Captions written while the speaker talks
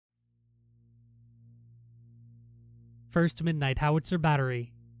First Midnight Howitzer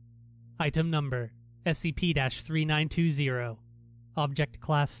Battery. Item Number: SCP-3920. Object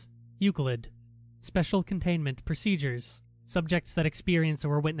Class: Euclid. Special Containment Procedures: Subjects that experience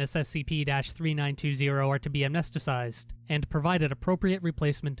or witness SCP-3920 are to be amnesticized, and provided appropriate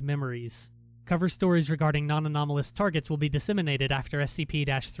replacement memories. Cover stories regarding non-anomalous targets will be disseminated after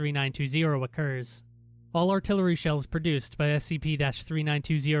SCP-3920 occurs. All artillery shells produced by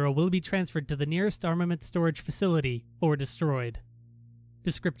SCP-3920 will be transferred to the nearest armament storage facility or destroyed.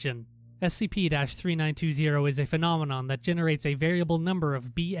 Description: SCP-3920 is a phenomenon that generates a variable number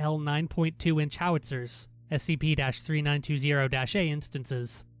of BL 9.2-inch howitzers, SCP-3920-A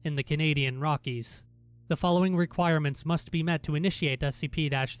instances, in the Canadian Rockies. The following requirements must be met to initiate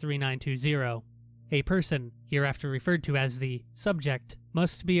SCP-3920. A person, hereafter referred to as the subject,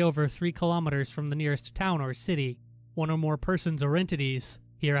 must be over 3 kilometers from the nearest town or city. One or more persons or entities,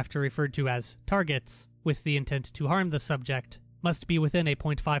 hereafter referred to as targets, with the intent to harm the subject, must be within a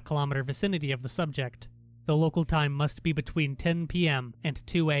 0.5 kilometer vicinity of the subject. The local time must be between 10 p.m. and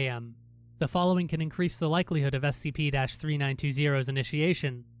 2 a.m. The following can increase the likelihood of SCP-3920's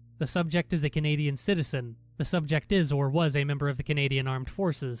initiation. The subject is a Canadian citizen. The subject is or was a member of the Canadian Armed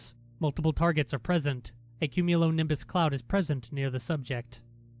Forces. Multiple targets are present. A cumulonimbus cloud is present near the subject.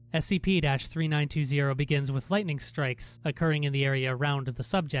 SCP-3920 begins with lightning strikes occurring in the area around the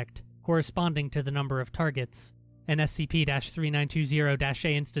subject, corresponding to the number of targets. An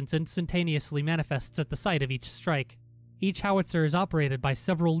SCP-3920-A instance instantaneously manifests at the site of each strike. Each howitzer is operated by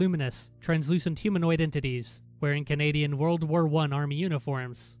several luminous, translucent humanoid entities wearing Canadian World War I Army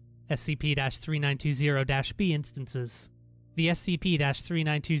uniforms. SCP-3920-B instances. The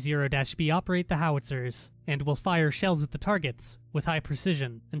SCP-3920-B operate the howitzers, and will fire shells at the targets, with high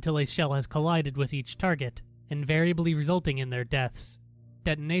precision, until a shell has collided with each target, invariably resulting in their deaths.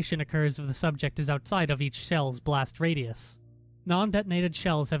 Detonation occurs if the subject is outside of each shell's blast radius. Non-detonated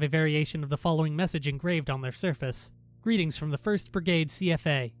shells have a variation of the following message engraved on their surface: "Greetings from the 1st Brigade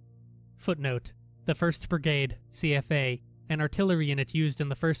CFA." Footnote: the 1st Brigade, CFA, an artillery unit used in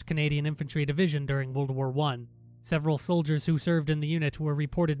the 1st Canadian Infantry Division during World War I. Several soldiers who served in the unit were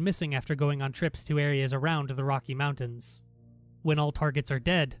reported missing after going on trips to areas around the Rocky Mountains. When all targets are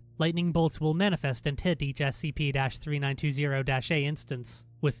dead, lightning bolts will manifest and hit each SCP-3920-A instance,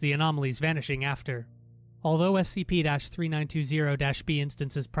 with the anomalies vanishing after. Although SCP-3920-B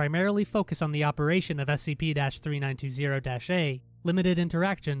instances primarily focus on the operation of SCP-3920-A, limited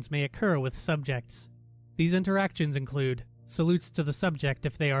interactions may occur with subjects. These interactions include salutes to the subject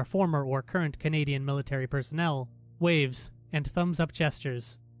if they are former or current Canadian military personnel, waves, and thumbs-up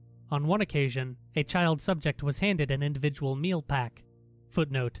gestures. On one occasion, a child subject was handed an individual meal pack.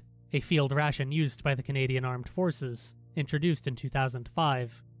 Footnote: a field ration used by the Canadian Armed Forces, introduced in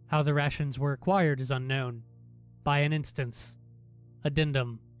 2005. How the rations were acquired is unknown. By an instance.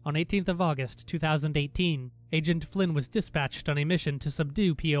 Addendum: on 18th of August 2018, Agent Flynn was dispatched on a mission to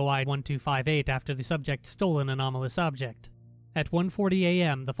subdue POI 1258 after the subject stole an anomalous object. At 1:40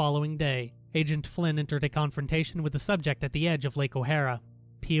 a.m. the following day, Agent Flynn entered a confrontation with the subject at the edge of Lake O'Hara.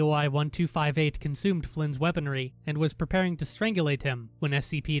 POI 1258 consumed Flynn's weaponry and was preparing to strangulate him when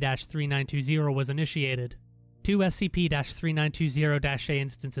SCP-3920 was initiated. 2 SCP-3920-A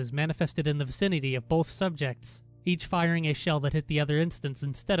instances manifested in the vicinity of both subjects, each firing a shell that hit the other instance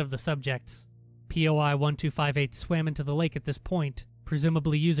instead of the subjects. POI 1258 swam into the lake at this point,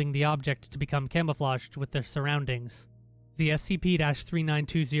 presumably using the object to become camouflaged with their surroundings. The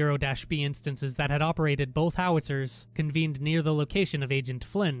SCP-3920-B instances that had operated both howitzers convened near the location of Agent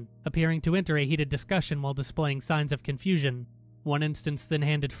Flynn, appearing to enter a heated discussion while displaying signs of confusion. One instance then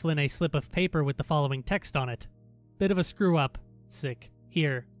handed Flynn a slip of paper with the following text on it: "Bit of a screw-up. Sick.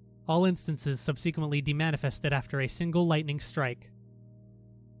 Here." All instances subsequently demanifested after a single lightning strike.